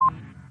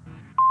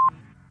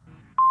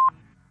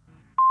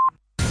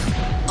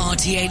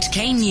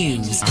RTHK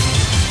News.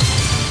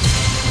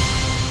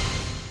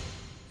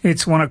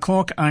 It's 1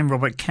 o'clock. I'm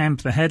Robert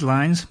Kemp. The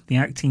headlines. The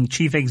acting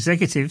chief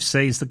executive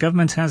says the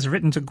government has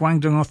written to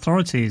Guangdong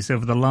authorities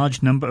over the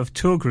large number of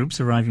tour groups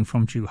arriving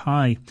from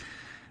Zhuhai.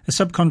 A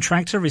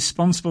subcontractor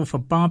responsible for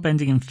bar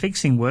bending and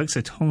fixing works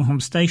at Hong Kong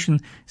Station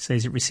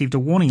says it received a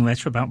warning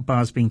letter about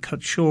bars being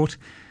cut short.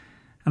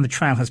 And the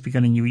trial has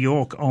begun in New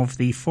York of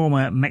the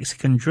former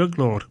Mexican drug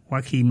lord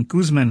Joaquin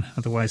Guzman,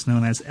 otherwise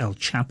known as El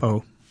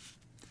Chapo.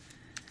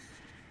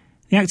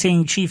 The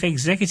acting chief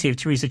executive,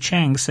 Teresa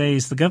Cheng,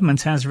 says the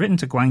government has written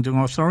to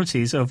Guangdong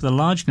authorities over the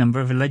large number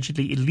of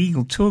allegedly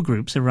illegal tour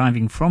groups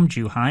arriving from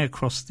Zhuhai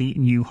across the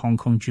new Hong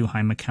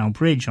Kong-Zhuhai-Macau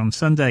Bridge on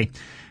Sunday.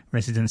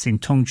 Residents in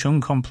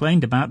Tongcheng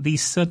complained about the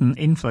sudden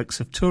influx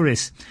of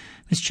tourists.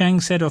 Ms.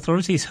 Cheng said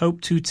authorities hope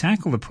to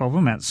tackle the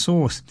problem at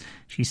source.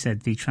 She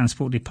said the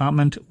Transport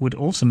Department would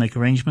also make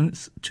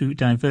arrangements to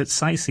divert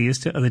sightseers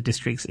to other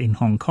districts in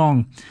Hong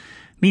Kong.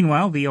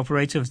 Meanwhile, the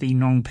operator of the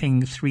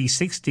Nongping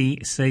 360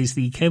 says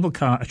the cable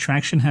car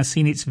attraction has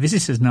seen its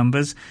visitors'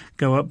 numbers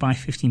go up by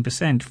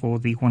 15% for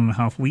the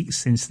 1.5 weeks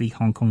since the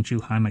Hong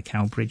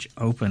Kong-Zhuhai-Macau Bridge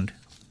opened.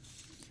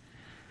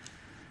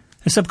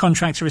 A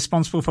subcontractor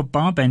responsible for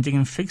bar bending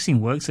and fixing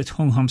works at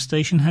Hong Kong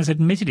Station has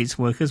admitted its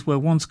workers were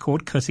once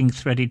caught cutting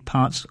threaded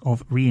parts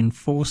of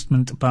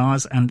reinforcement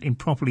bars and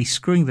improperly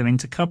screwing them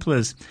into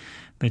couplers.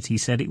 But he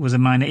said it was a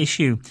minor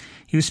issue.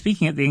 He was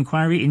speaking at the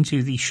inquiry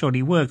into the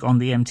shoddy work on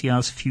the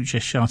MTR's future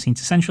Sha Tin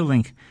to Central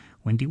link.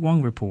 Wendy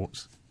Wong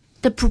reports.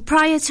 The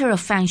proprietor of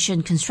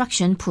Fangshan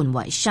Construction, Pun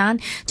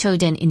Waishan,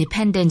 told an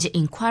independent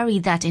inquiry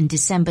that in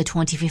December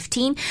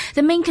 2015,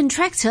 the main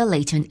contractor,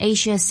 Leighton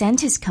Asia, sent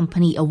his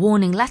company a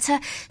warning letter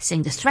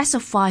saying the threads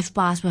of 5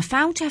 bars were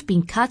found to have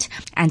been cut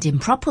and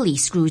improperly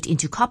screwed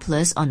into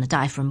couplers on a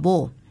diaphragm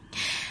wall.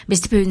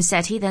 Mr. Poon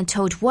said he then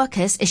told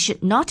workers it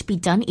should not be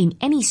done in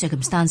any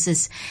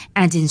circumstances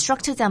and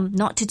instructed them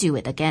not to do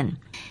it again.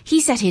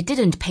 He said he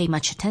didn't pay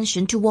much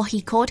attention to what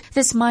he called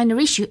this minor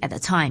issue at the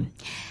time,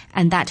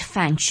 and that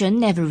Fangshan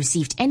never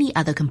received any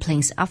other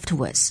complaints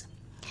afterwards.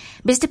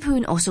 Mr.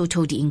 Poon also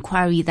told the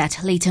inquiry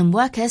that Leighton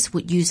workers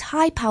would use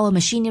high-power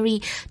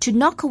machinery to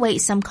knock away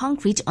some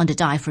concrete on the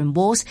diaphragm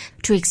walls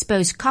to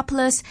expose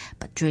couplers,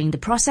 but during the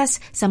process,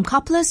 some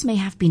couplers may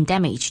have been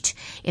damaged.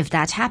 If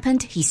that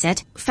happened, he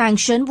said,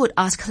 Fangshan would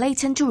ask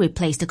Leighton to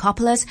replace the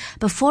couplers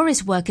before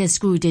his workers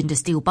screwed in the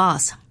steel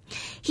bars.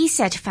 He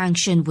said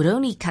Fangshan would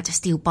only cut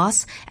steel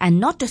bars and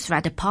not the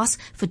threaded parts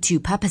for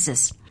 2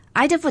 purposes,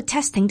 either for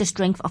testing the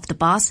strength of the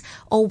bars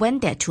or when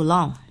they're too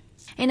long.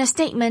 In a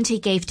statement he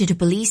gave to the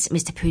police,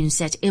 Mr. Poon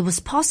said it was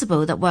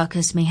possible that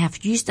workers may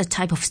have used a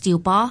type of steel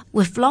bar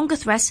with longer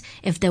threads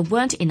if there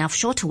weren't enough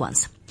shorter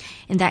ones.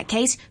 In that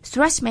case,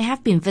 threads may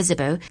have been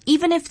visible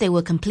even if they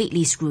were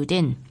completely screwed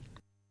in.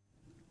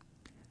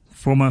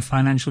 Former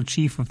financial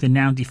chief of the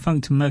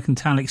now-defunct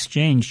Mercantile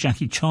Exchange,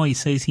 Jackie Choi,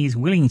 says he is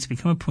willing to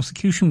become a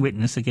prosecution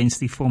witness against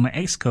the former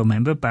EXCO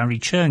member Barry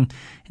Cheung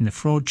in the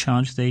fraud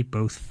charge they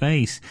both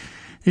face.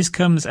 This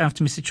comes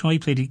after Mr. Choi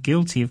pleaded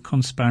guilty of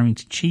conspiring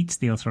to cheat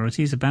the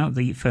authorities about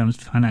the firm's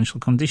financial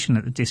condition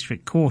at the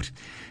district court.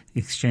 The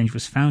exchange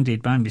was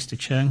founded by Mr.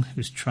 Cheung,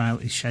 whose trial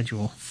is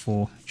scheduled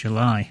for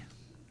July.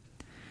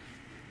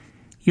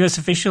 US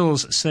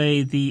officials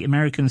say the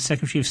American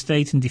Secretary of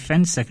State and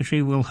Defense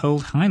Secretary will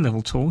hold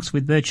high-level talks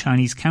with their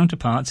Chinese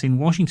counterparts in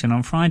Washington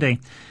on Friday.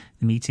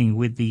 The meeting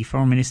with the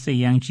Foreign Minister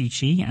Yang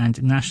Jiechi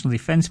and National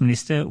Defense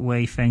Minister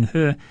Wei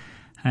Fenghe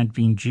had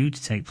been due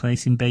to take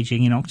place in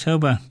Beijing in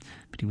October,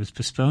 but it was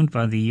postponed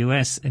by the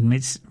US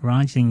amidst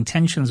rising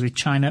tensions with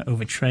China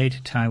over trade,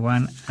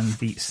 Taiwan and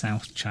the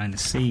South China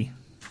Sea.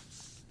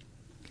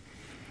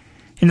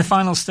 In the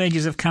final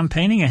stages of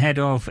campaigning ahead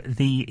of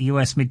the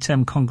US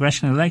midterm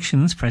congressional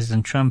elections,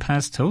 President Trump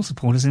has told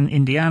supporters in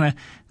Indiana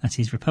that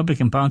his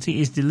Republican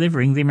Party is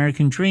delivering the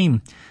American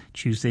dream.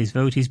 Tuesday's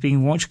vote is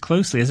being watched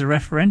closely as a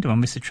referendum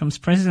on Mr. Trump's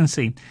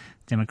presidency.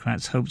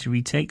 Democrats hope to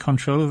retake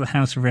control of the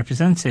House of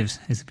Representatives.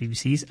 Here's the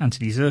BBC's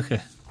Anthony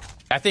Zurcher.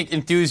 I think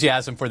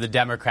enthusiasm for the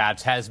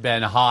Democrats has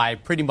been high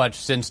pretty much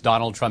since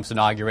Donald Trump's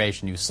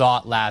inauguration. You saw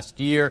it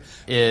last year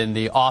in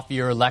the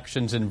off-year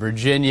elections in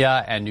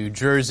Virginia and New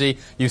Jersey.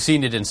 You've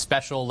seen it in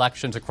special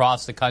elections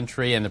across the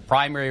country and the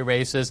primary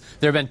races.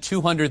 There have been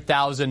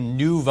 200,000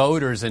 new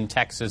voters in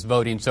Texas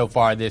voting so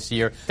far this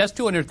year. That's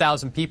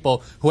 200,000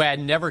 people who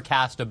had never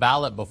cast a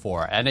ballot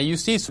before. And you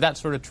see that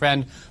sort of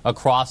trend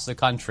across the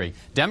country.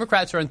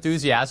 Democrats are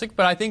enthusiastic,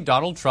 but I think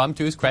Donald Trump,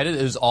 to his credit,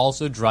 is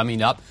also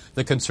drumming up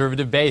the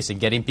conservative base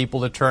and getting people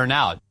to turn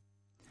out.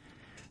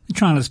 The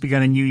trial has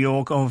begun in New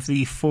York of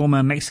the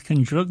former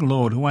Mexican drug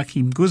lord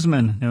Joaquin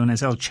Guzman, known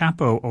as El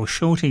Chapo or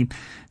Shorty.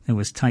 There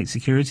was tight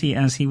security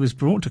as he was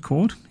brought to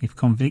court. If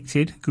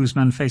convicted,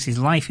 Guzman faces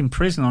life in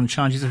prison on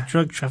charges of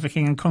drug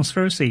trafficking and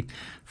conspiracy.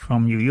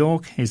 From New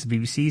York, here's the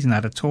BBC's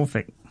Nada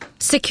Tawfik.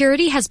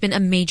 Security has been a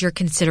major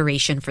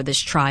consideration for this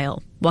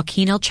trial.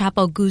 Joaquin El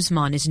Chapo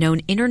Guzman is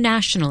known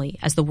internationally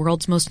as the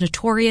world's most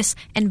notorious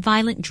and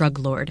violent drug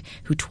lord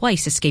who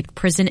twice escaped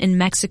prison in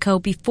Mexico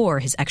before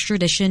his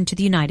extradition to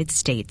the United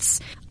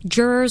States.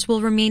 Jurors will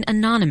remain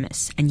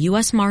anonymous, and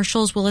U.S.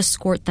 Marshals will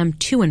escort them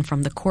to and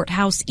from the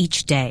courthouse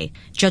each day.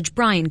 Judge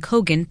Brian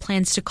Cogan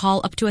plans to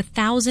call up to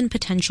 1,000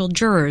 potential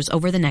jurors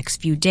over the next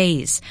few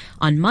days.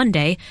 On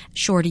Monday,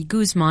 Shorty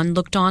Guzman,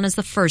 looked on as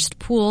the first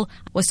pool,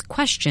 was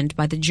questioned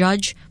by the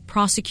judge,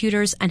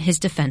 prosecutors, and his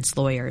defense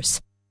lawyers.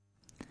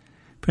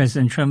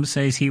 President Trump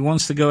says he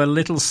wants to go a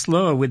little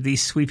slower with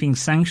these sweeping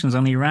sanctions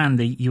on Iran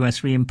the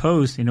US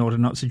reimposed in order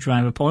not to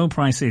drive up oil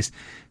prices.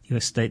 The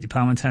US State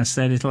Department has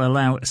said it'll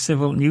allow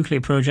civil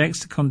nuclear projects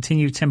to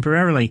continue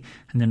temporarily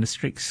and under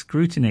strict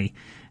scrutiny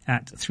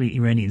at 3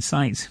 Iranian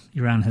sites.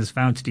 Iran has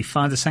vowed to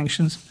defy the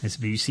sanctions. Here's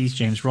BBC's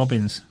James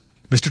Robbins.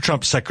 Mr.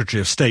 Trump's Secretary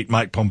of State,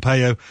 Mike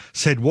Pompeo,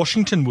 said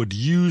Washington would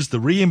use the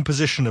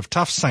reimposition of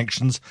tough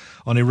sanctions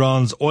on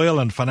Iran's oil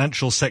and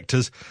financial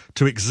sectors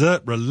to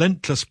exert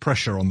relentless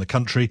pressure on the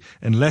country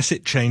unless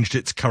it changed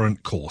its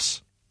current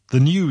course. The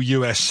new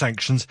US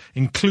sanctions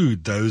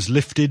include those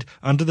lifted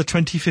under the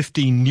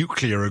 2015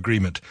 nuclear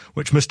agreement,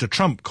 which Mr.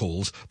 Trump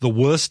calls the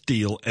worst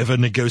deal ever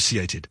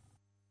negotiated.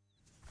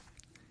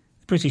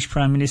 British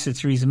Prime Minister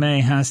Theresa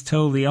May has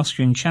told the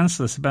Austrian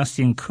Chancellor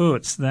Sebastian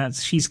Kurz that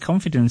she's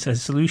confident a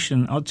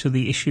solution to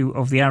the issue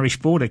of the Irish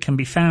border can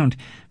be found.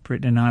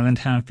 Britain and Ireland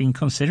have been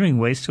considering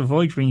ways to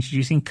avoid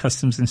reintroducing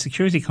customs and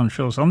security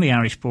controls on the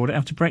Irish border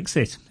after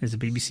Brexit. Here's the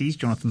BBC's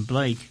Jonathan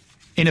Blake.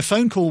 In a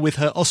phone call with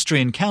her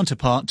Austrian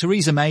counterpart,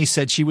 Theresa May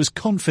said she was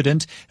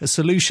confident a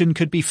solution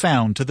could be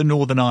found to the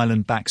Northern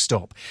Ireland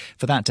backstop.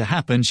 For that to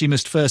happen, she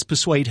must first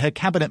persuade her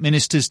cabinet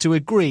ministers to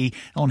agree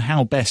on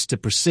how best to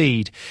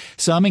proceed.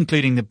 Some,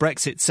 including the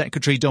Brexit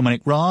Secretary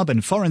Dominic Raab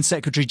and Foreign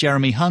Secretary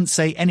Jeremy Hunt,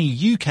 say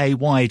any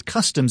UK-wide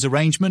customs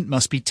arrangement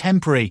must be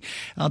temporary.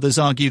 Others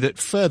argue that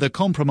further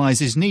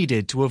compromise is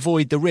needed to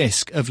avoid the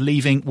risk of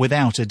leaving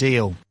without a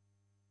deal.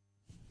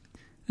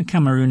 The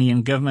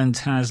Cameroonian government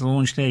has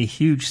launched a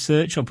huge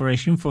search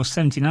operation for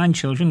 79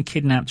 children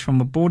kidnapped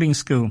from a boarding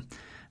school.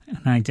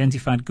 An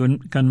identified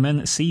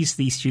gunman seized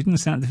these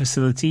students at the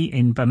facility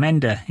in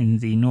Bamenda in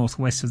the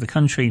northwest of the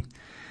country.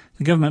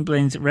 The government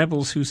blames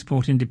rebels who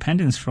support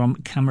independence from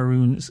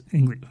Cameroon's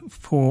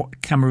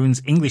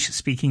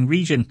English-speaking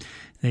region.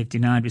 They've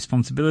denied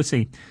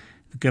responsibility.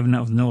 The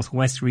governor of the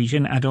northwest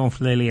region,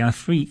 Adolphe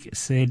Lely-Afrique,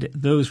 said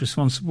those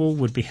responsible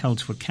would be held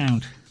to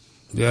account.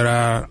 There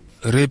are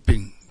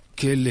raping,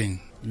 killing,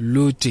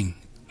 looting,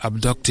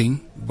 abducting,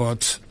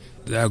 but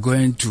they are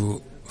going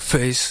to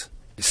face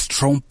a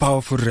strong,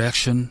 powerful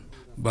reaction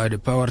by the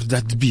powers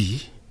that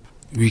be.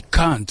 We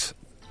can't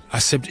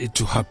accept it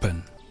to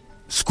happen.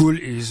 School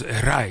is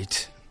a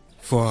right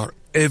for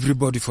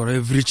everybody, for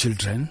every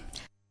children.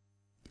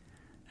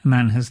 A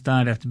man has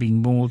died after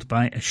being mauled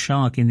by a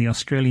shark in the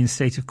Australian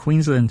state of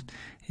Queensland.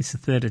 It's the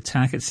third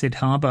attack at Sid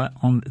Harbour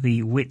on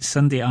the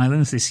Whitsunday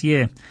Islands this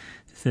year.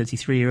 The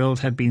 33-year-old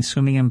had been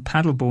swimming and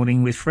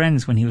paddleboarding with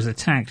friends when he was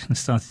attacked and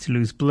started to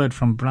lose blood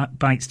from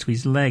bites to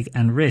his leg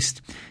and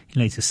wrist. He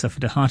later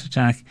suffered a heart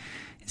attack.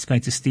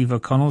 Inspector Steve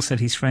O'Connell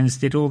said his friends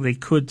did all they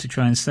could to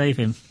try and save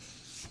him.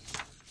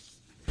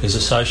 His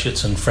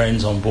associates and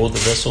friends on board the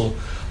vessel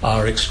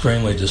are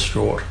extremely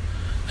distraught,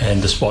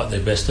 and despite their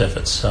best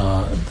efforts,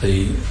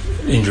 the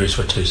injuries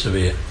were too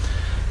severe.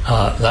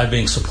 They're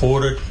being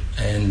supported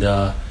and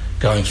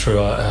going through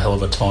a hell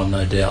of a time,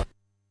 no doubt.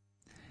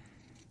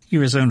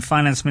 Eurozone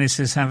finance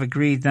ministers have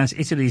agreed that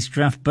Italy's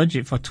draft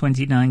budget for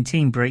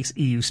 2019 breaks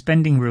EU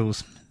spending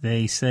rules.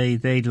 They say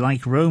they'd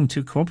like Rome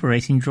to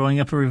cooperate in drawing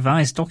up a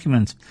revised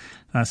document.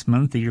 Last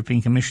month, the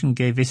European Commission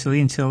gave Italy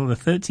until the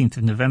 13th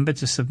of November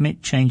to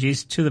submit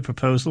changes to the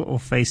proposal or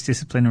face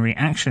disciplinary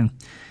action.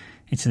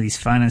 Italy's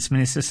finance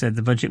minister said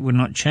the budget would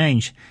not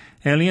change.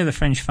 Earlier, the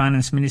French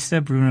finance minister,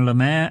 Bruno Le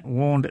Maire,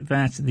 warned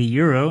that the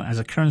euro as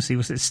a currency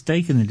was at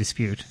stake in the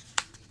dispute.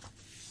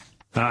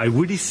 I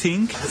really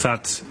think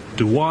that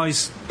the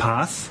wise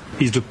path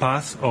is the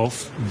path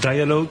of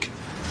dialogue,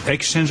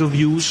 exchange of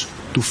views,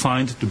 to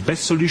find the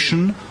best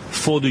solution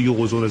for the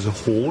Eurozone as a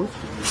whole,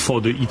 for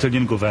the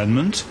Italian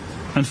government,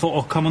 and for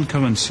our common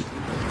currency.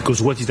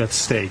 Because what is at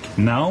stake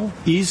now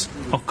is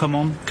our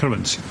common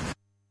currency.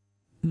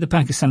 The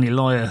Pakistani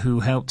lawyer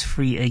who helped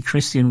free a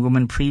Christian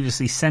woman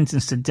previously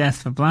sentenced to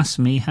death for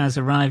blasphemy has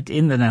arrived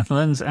in the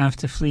Netherlands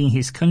after fleeing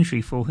his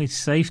country for his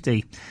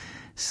safety.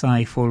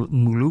 Saiful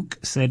Muluk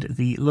said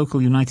the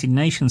local United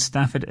Nations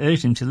staff had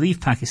urged him to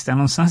leave Pakistan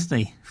on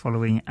Saturday,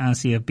 following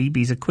Asia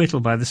Bibi's acquittal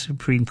by the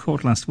Supreme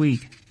Court last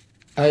week.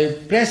 I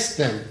pressed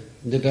them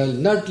that I will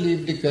not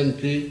leave the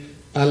country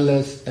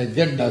unless I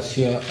get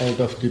Asia out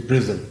of the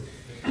prison.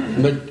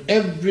 But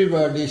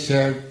everybody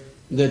said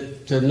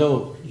that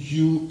no,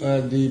 you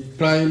are the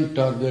prime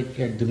target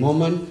at the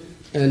moment,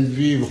 and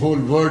the whole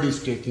world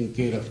is taking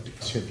care of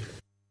this.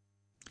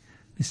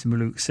 Mr.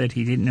 Muluk said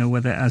he didn't know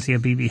whether Asia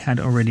Bibi had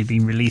already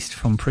been released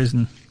from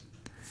prison.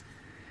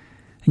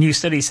 A new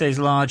study says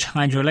large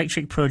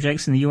hydroelectric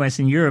projects in the US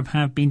and Europe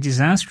have been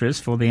disastrous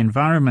for the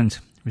environment.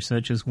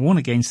 Researchers warn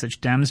against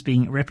such dams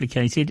being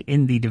replicated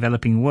in the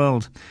developing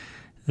world.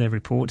 Their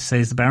report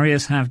says the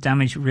barriers have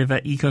damaged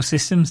river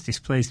ecosystems,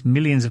 displaced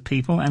millions of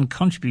people, and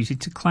contributed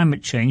to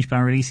climate change by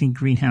releasing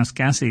greenhouse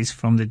gases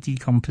from the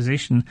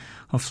decomposition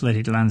of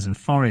flooded lands and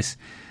forests.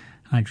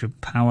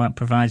 Hydropower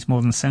provides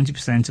more than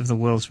 70% of the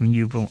world's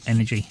renewable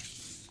energy.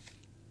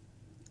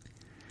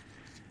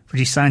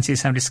 British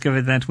scientists have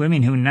discovered that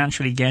women who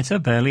naturally get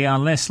up early are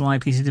less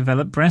likely to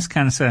develop breast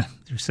cancer.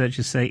 The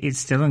researchers say it's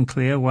still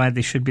unclear why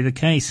this should be the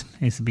case.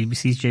 Here's the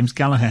BBC's James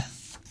Gallagher.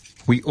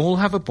 We all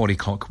have a body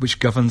clock which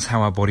governs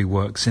how our body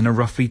works in a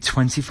roughly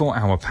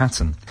 24-hour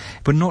pattern,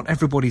 but not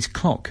everybody's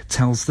clock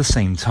tells the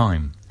same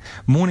time.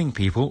 Morning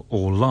people,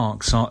 or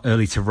larks, are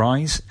early to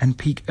rise and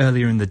peak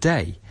earlier in the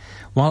day,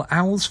 while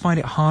owls find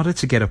it harder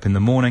to get up in the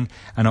morning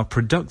and are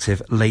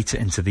productive later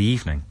into the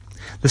evening.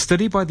 The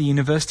study by the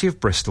University of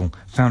Bristol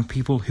found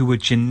people who were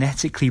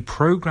genetically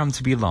programmed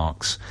to be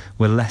larks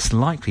were less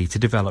likely to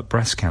develop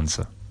breast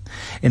cancer.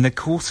 In the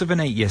course of an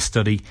 8-year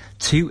study,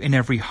 2 in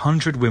every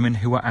 100 women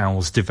who were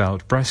owls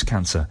developed breast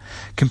cancer,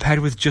 compared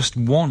with just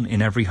 1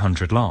 in every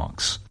 100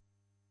 larks.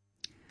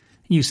 A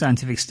new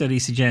scientific study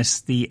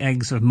suggests the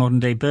eggs of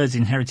modern-day birds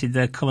inherited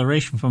their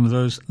coloration from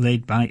those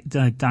laid by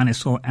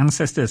dinosaur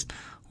ancestors.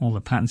 All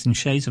the patterns and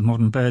shades of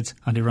modern birds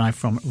are derived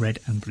from red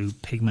and blue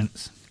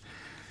pigments.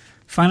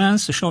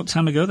 Finance, a short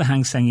time ago, the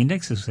Hang Seng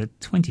Index was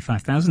at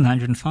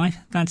 25,905.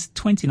 That's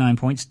 29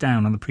 points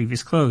down on the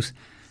previous close.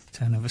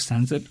 Turnover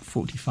stands at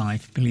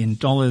 $45 billion.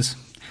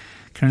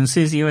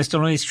 Currencies, the US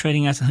dollar is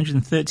trading at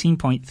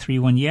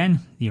 113.31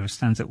 yen. The euro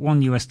stands at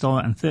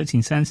 $1 and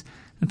 13 cents.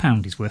 The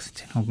pound is worth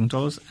 10 Hong Kong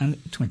dollars and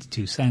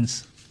 22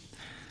 cents.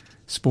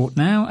 Sport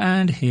now,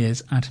 and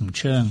here's Adam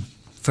Chung.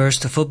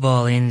 First to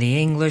football in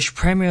the English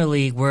Premier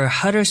League, where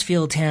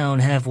Huddersfield Town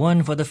have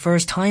won for the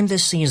first time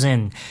this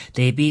season.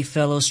 They beat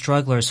fellow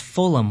strugglers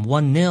Fulham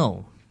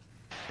 1-0.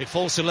 It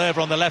falls to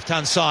Lerver on the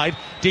left-hand side,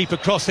 deep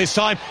across this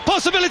time.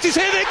 Possibilities,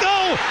 here they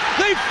go!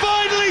 They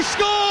finally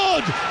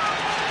scored!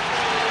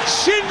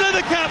 Schindler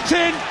the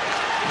captain,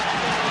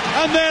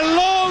 and their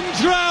long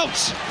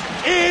drought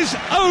is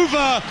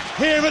over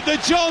here at the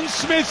John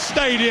Smith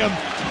Stadium.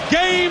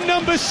 Game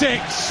number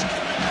 6.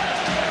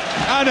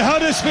 And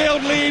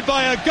Huddersfield lead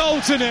by a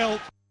 1-0.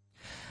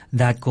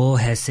 That goal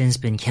has since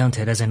been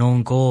counted as an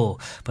own goal,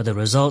 but the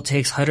result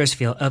takes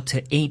Huddersfield up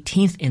to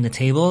 18th in the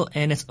table,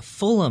 and it's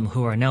Fulham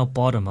who are now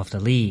bottom of the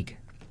league.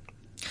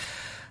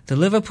 The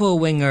Liverpool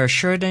winger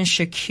Xherdan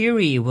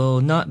Shaqiri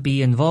will not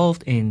be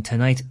involved in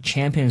tonight's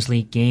Champions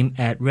League game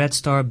at Red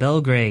Star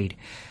Belgrade.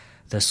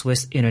 The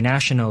Swiss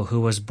international,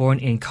 who was born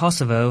in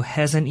Kosovo,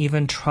 hasn't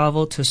even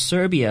traveled to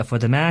Serbia for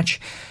the match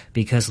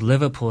because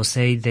Liverpool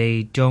say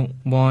they don't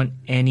want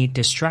any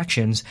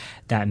distractions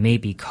that may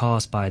be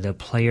caused by the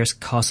player's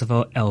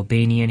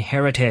Kosovo-Albanian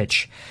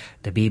heritage.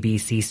 The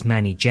BBC's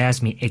Manny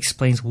Jasmine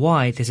explains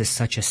why this is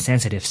such a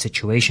sensitive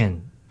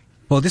situation.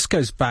 Well, this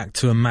goes back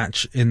to a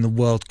match in the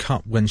World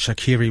Cup when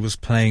Shaqiri was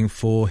playing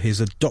for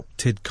his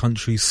adopted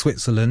country,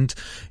 Switzerland.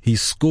 He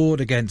scored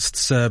against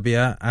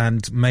Serbia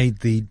and made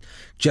the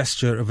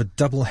gesture of a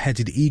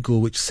double-headed eagle,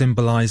 which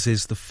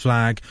symbolises the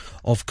flag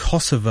of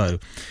Kosovo.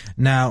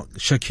 Now,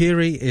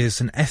 Shaqiri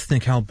is an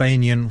ethnic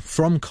Albanian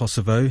from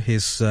Kosovo.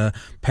 His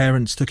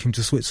parents took him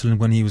to Switzerland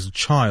when he was a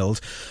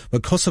child.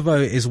 But Kosovo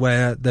is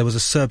where there was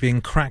a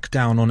Serbian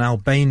crackdown on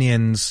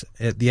Albanians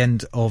at the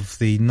end of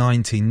the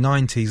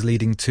 1990s,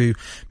 leading to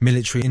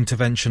military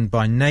intervention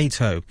by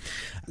NATO.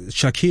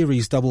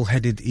 Shaqiri's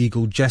double-headed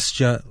eagle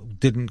gesture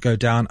didn't go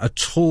down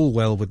at all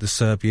well with the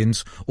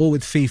Serbians or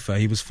with FIFA.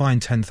 He was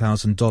fined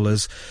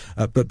 $10,000,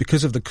 but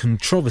because of the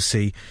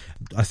controversy,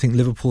 I think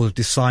Liverpool have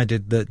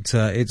decided that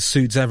it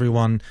suits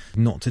everyone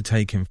not to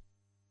take him.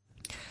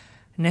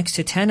 Next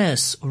to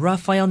tennis,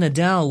 Rafael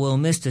Nadal will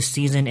miss the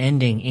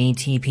season-ending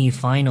ATP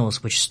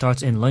Finals, which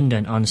starts in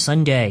London on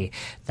Sunday,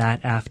 that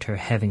after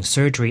having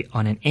surgery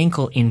on an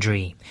ankle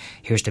injury.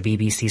 Here's the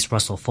BBC's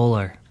Russell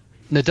Fuller.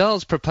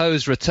 Nadal's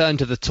proposed return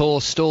to the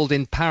tour stalled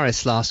in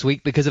Paris last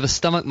week because of a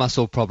stomach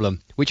muscle problem,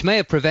 which may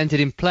have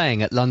prevented him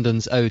playing at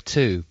London's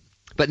O2.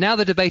 But now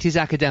the debate is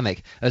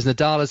academic, as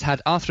Nadal has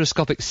had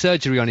arthroscopic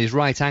surgery on his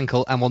right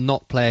ankle and will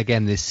not play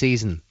again this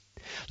season.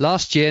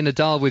 Last year,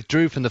 Nadal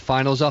withdrew from the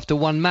finals after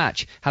one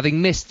match,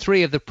 having missed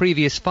 3 of the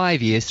previous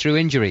 5 years through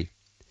injury.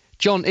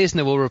 John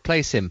Isner will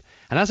replace him,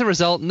 and as a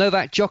result,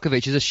 Novak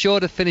Djokovic is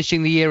assured of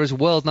finishing the year as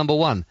world number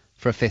 1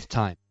 for a 5th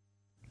time.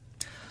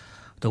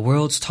 The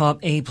world's top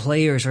 8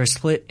 players are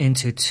split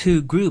into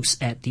 2 groups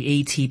at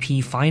the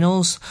ATP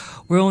Finals.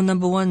 World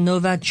number 1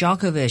 Novak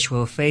Djokovic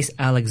will face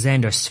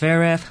Alexander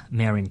Zverev,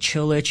 Marin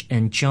Cilic,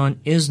 and John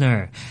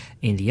Isner.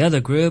 In the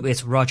other group,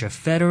 it's Roger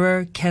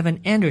Federer,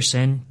 Kevin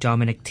Anderson,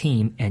 Dominic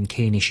Thiem, and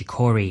Kei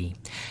Nishikori.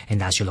 And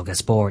that's your look at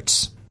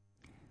sports.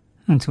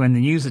 And to end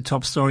the news, the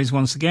top stories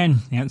once again.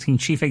 The acting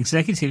chief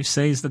executive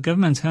says the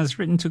government has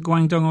written to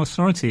Guangdong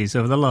authorities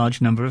over the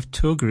large number of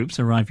tour groups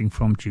arriving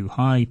from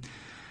Zhuhai.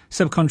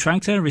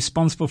 Subcontractor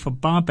responsible for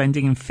bar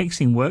bending and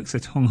fixing works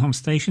at Hong Kong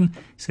Station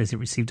says it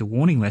received a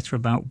warning letter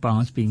about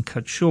bars being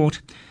cut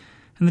short.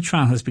 And the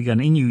trial has begun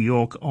in New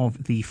York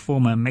of the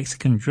former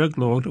Mexican drug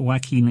lord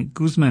Joaquin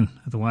Guzman,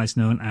 otherwise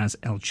known as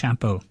El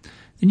Chapo.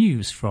 The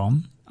news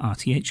from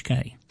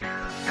RTHK.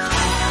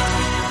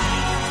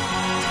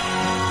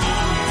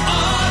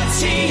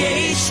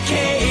 RTHK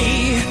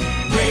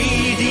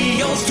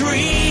Radio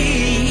 3.